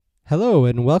Hello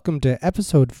and welcome to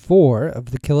episode 4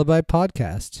 of the Kilobyte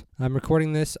Podcast. I'm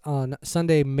recording this on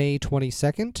Sunday, May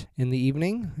 22nd in the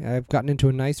evening. I've gotten into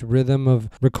a nice rhythm of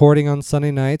recording on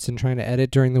Sunday nights and trying to edit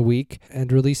during the week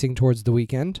and releasing towards the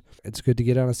weekend. It's good to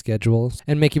get on a schedule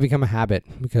and make it become a habit,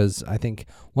 because I think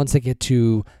once I get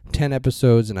to 10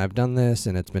 episodes and I've done this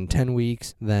and it's been 10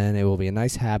 weeks, then it will be a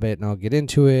nice habit and I'll get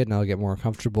into it and I'll get more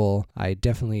comfortable. I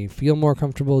definitely feel more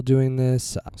comfortable doing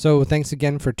this. So thanks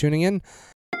again for tuning in.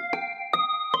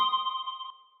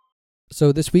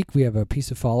 So this week we have a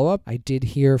piece of follow-up. I did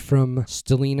hear from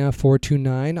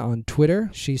Stelina429 on Twitter.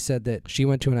 She said that she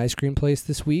went to an ice cream place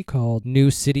this week called New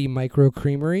City Micro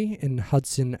Creamery in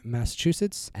Hudson,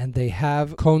 Massachusetts, and they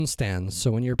have cone stands.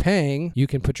 So when you're paying, you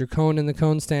can put your cone in the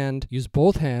cone stand, use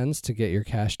both hands to get your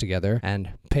cash together,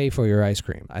 and pay for your ice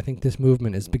cream. I think this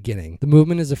movement is beginning. The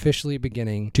movement is officially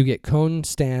beginning to get cone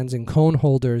stands and cone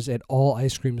holders at all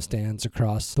ice cream stands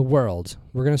across the world.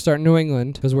 We're going to start in New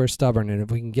England because we're stubborn, and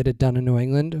if we can get it done in New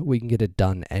England, we can get it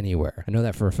done anywhere. I know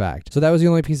that for a fact. So that was the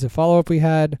only piece of follow-up we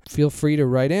had. Feel free to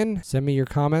write in. Send me your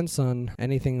comments on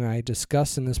anything I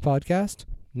discuss in this podcast.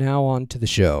 Now on to the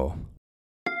show.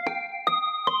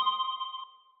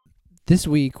 This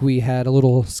week we had a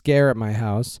little scare at my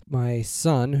house. My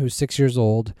son, who's 6 years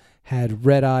old, had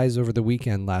red eyes over the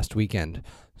weekend last weekend.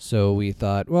 So we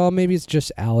thought, well, maybe it's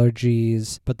just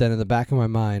allergies. But then in the back of my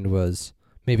mind was,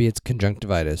 maybe it's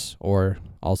conjunctivitis, or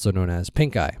also known as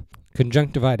pink eye.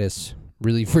 Conjunctivitis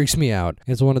really freaks me out.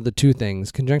 It's one of the two things.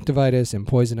 Conjunctivitis and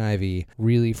poison ivy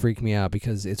really freak me out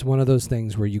because it's one of those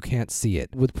things where you can't see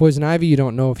it. With poison ivy, you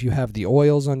don't know if you have the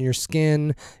oils on your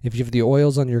skin, if you have the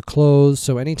oils on your clothes.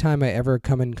 So anytime I ever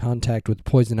come in contact with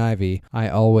poison ivy, I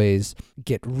always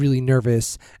get really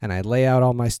nervous and I lay out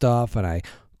all my stuff and I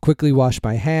quickly wash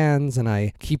my hands and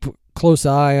I keep close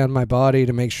eye on my body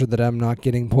to make sure that I'm not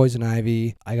getting poison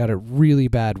ivy. I got it really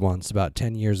bad once about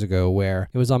 10 years ago where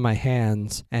it was on my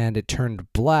hands and it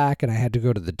turned black and I had to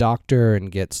go to the doctor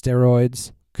and get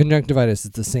steroids. Conjunctivitis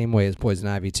is the same way as poison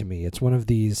ivy to me. It's one of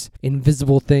these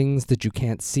invisible things that you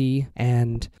can't see,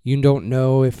 and you don't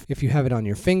know if you have it on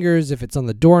your fingers, if it's on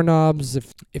the doorknobs,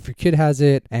 if your kid has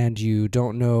it, and you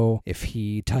don't know if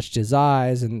he touched his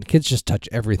eyes, and kids just touch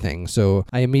everything. So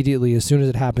I immediately, as soon as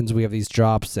it happens, we have these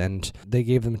drops, and they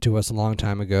gave them to us a long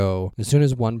time ago. As soon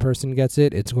as one person gets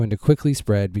it, it's going to quickly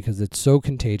spread because it's so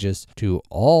contagious to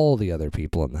all the other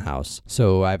people in the house.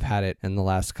 So I've had it in the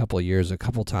last couple of years a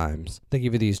couple times. They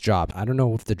give you these drops. I don't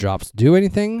know if the drops do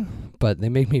anything, but they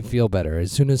make me feel better.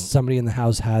 As soon as somebody in the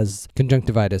house has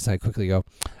conjunctivitis, I quickly go,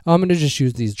 I'm going to just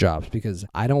use these drops because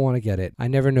I don't want to get it. I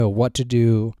never know what to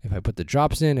do. If I put the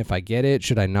drops in, if I get it,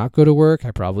 should I not go to work?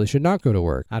 I probably should not go to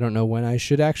work. I don't know when I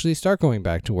should actually start going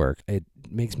back to work. It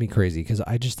makes me crazy because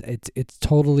it's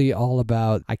totally all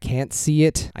about, I can't see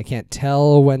it. I can't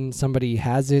tell when somebody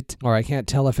has it, or I can't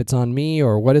tell if it's on me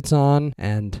or what it's on,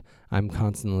 and I'm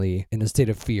constantly in a state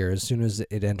of fear as soon as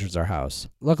it enters our house.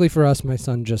 Luckily for us, my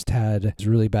son just had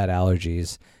really bad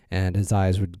allergies, and his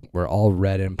eyes were all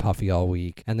red and puffy all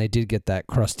week. And they did get that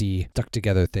crusty, stuck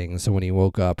together thing. So when he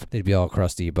woke up, they'd be all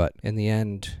crusty. But in the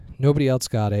end, nobody else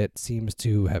got it. Seems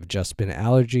to have just been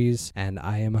allergies. And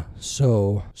I am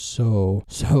so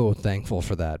thankful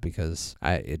for that because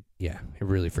it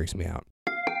really freaks me out.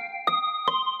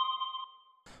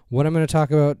 What I'm going to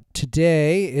talk about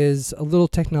today is a little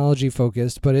technology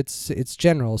focused, but it's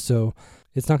general, so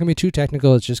it's not going to be too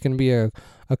technical. It's just going to be a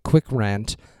quick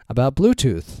rant about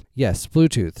Bluetooth. Yes,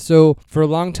 Bluetooth. So for a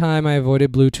long time, I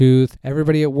avoided Bluetooth.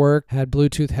 Everybody at work had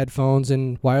Bluetooth headphones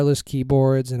and wireless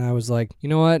keyboards, and I was like, you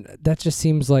know what? That just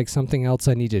seems like something else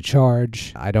I need to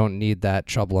charge. I don't need that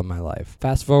trouble in my life.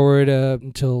 Fast forward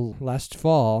until last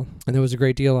fall, and there was a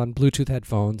great deal on Bluetooth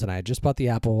headphones, and I just bought the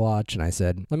Apple Watch, and I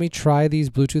said, let me try these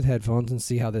Bluetooth headphones and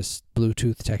see how this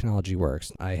Bluetooth technology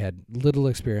works. I had little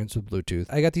experience with Bluetooth.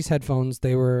 I got these headphones.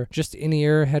 They were just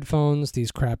in-ear headphones,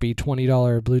 these crappy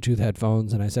 $20 Bluetooth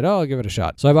headphones, and I said, I'll give it a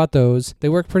shot. So I bought those. They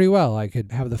worked pretty well. I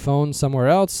could have the phone somewhere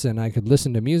else and I could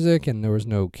listen to music, and there was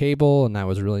no cable, and that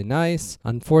was really nice.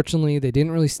 Unfortunately, they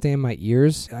didn't really stay in my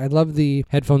ears. I love the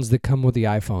headphones that come with the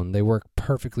iPhone. They work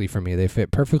perfectly for me. They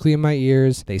fit perfectly in my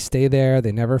ears. They stay there.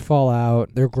 They never fall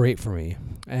out. They're great for me.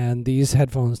 And these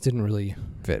headphones didn't really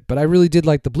fit. But I really did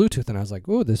like the Bluetooth, and I was like,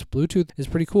 oh, this Bluetooth is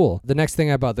pretty cool. The next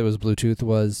thing I bought that was Bluetooth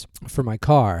was for my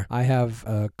car. I have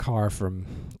a car from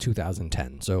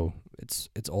 2010, so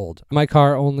It's old. My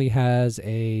car only has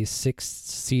a 6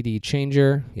 CD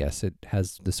changer. Yes, it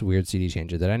has this weird CD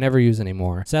changer that I never use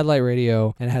anymore. Satellite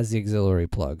radio, and it has the auxiliary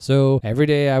plug. So every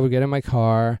day I would get in my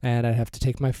car and I'd have to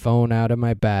take my phone out of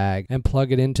my bag and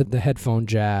plug it into the headphone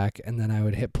jack, and then I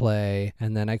would hit play,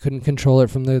 and then I couldn't control it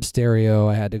from the stereo.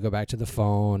 I had to go back to the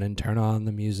phone and turn on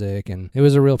the music, and it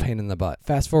was a real pain in the butt.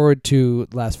 Fast forward to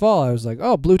last fall, I was like,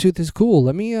 oh, Bluetooth is cool.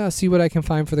 Let me see what I can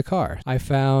find for the car. I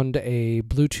found a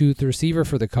Bluetooth receiver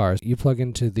for the car. You plug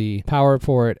into the power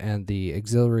port and the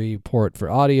auxiliary port for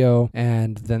audio,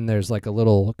 and then there's like a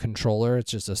little controller.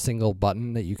 It's just a single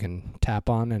button that you can tap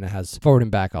on, and it has forward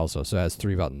and back also. So it has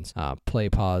 3 buttons, play,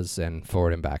 pause, and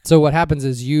forward and back. So what happens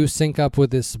is you sync up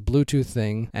with this Bluetooth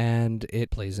thing, and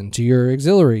it plays into your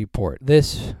auxiliary port.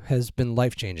 This has been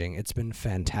life-changing. It's been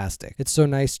fantastic. It's so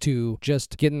nice to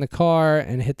just get in the car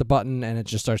and hit the button, and it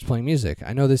just starts playing music.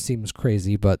 I know this seems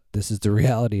crazy, but this is the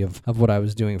reality of what I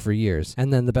was doing for years.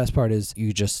 And then the best part is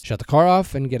you just shut the car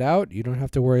off and get out. You don't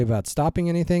have to worry about stopping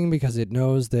anything because it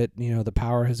knows that, the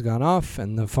power has gone off,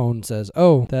 and the phone says,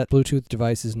 oh, that Bluetooth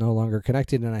device is no longer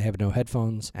connected and I have no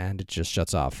headphones, and it just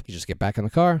shuts off. You just get back in the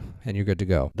car and you're good to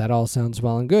go. That all sounds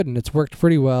well and good, and it's worked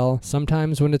pretty well.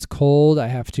 Sometimes when it's cold, I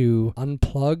have to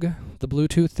unplug the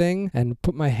Bluetooth thing and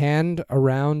put my hand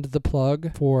around the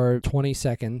plug for 20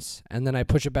 seconds, and then I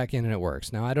push it back in and it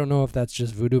works. Now, I don't know if that's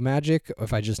just voodoo magic or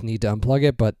if I just need to unplug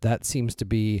it, but that seems to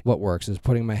be what works, is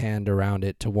putting my hand around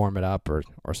it to warm it up or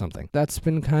something. That's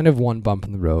been kind of one bump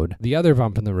in the road. The other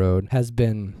bump in the road has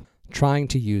been trying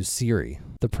to use Siri.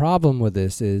 The problem with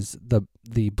this is the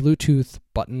Bluetooth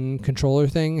button controller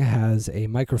thing has a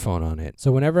microphone on it.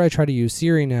 So whenever I try to use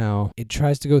Siri now, it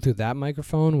tries to go through that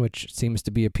microphone, which seems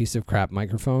to be a piece of crap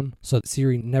microphone. So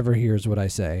Siri never hears what I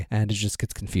say, and it just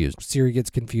gets confused. Siri gets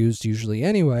confused usually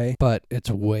anyway, but it's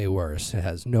way worse. It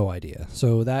has no idea.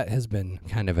 So that has been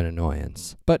kind of an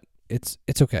annoyance. But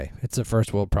it's okay. It's a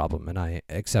first world problem, and I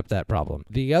accept that problem.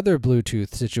 The other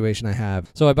Bluetooth situation I have,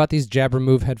 so I bought these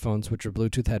Jabra-Move headphones, which are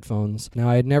Bluetooth headphones. Now,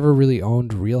 I had never really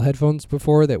owned real headphones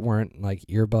before that weren't like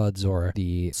earbuds or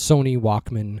the Sony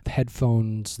Walkman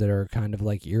headphones that are kind of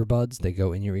like earbuds. They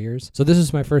go in your ears. So this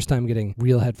is my first time getting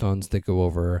real headphones that go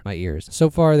over my ears. So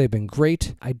far, they've been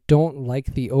great. I don't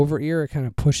like the over ear. It kind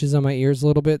of pushes on my ears a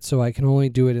little bit, so I can only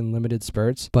do it in limited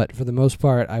spurts. But for the most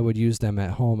part, I would use them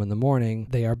at home in the morning.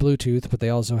 They are Bluetooth, but they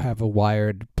also have a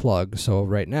wired plug. So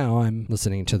right now I'm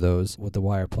listening to those with the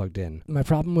wire plugged in. My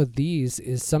problem with these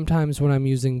is sometimes when I'm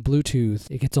using Bluetooth,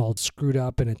 it gets all screwed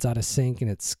up and it's out of sync and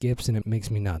it skips and it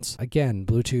makes me nuts. Again,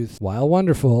 Bluetooth, while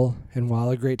wonderful and while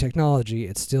a great technology,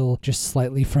 it's still just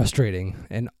slightly frustrating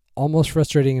and almost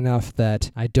frustrating enough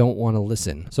that I don't want to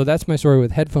listen. So that's my story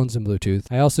with headphones and Bluetooth.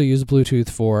 I also use Bluetooth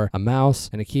for a mouse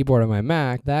and a keyboard on my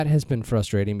Mac. That has been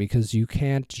frustrating because you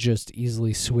can't just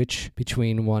easily switch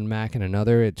between one Mac and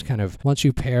another. It's kind of, once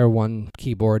you pair one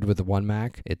keyboard with one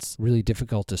Mac, it's really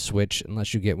difficult to switch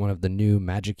unless you get one of the new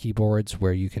Magic keyboards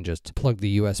where you can just plug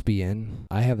the USB in.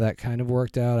 I have that kind of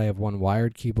worked out. I have one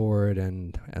wired keyboard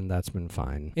and that's been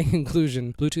fine. In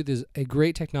conclusion, Bluetooth is a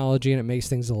great technology and it makes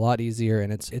things a lot easier,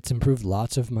 and it's improved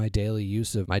lots of my daily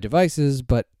use of my devices,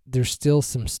 but there's still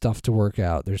some stuff to work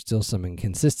out. There's still some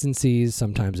inconsistencies.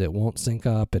 Sometimes it won't sync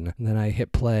up, and then I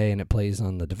hit play and it plays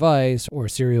on the device, or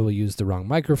Siri will use the wrong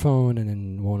microphone and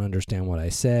then won't understand what I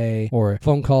say, or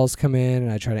phone calls come in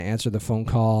and I try to answer the phone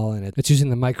call and it's using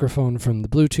the microphone from the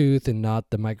Bluetooth and not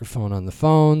the microphone on the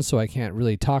phone, so I can't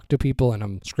really talk to people, and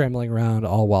I'm scrambling around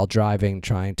all while driving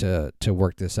trying to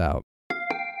work this out.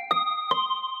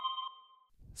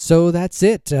 So that's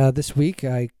it. This week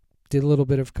I did a little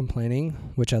bit of complaining,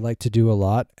 which I like to do a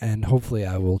lot, and hopefully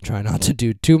I will try not to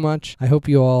do too much. I hope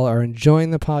you all are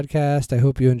enjoying the podcast. I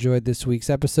hope you enjoyed this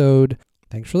week's episode.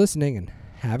 Thanks for listening, and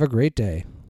have a great day.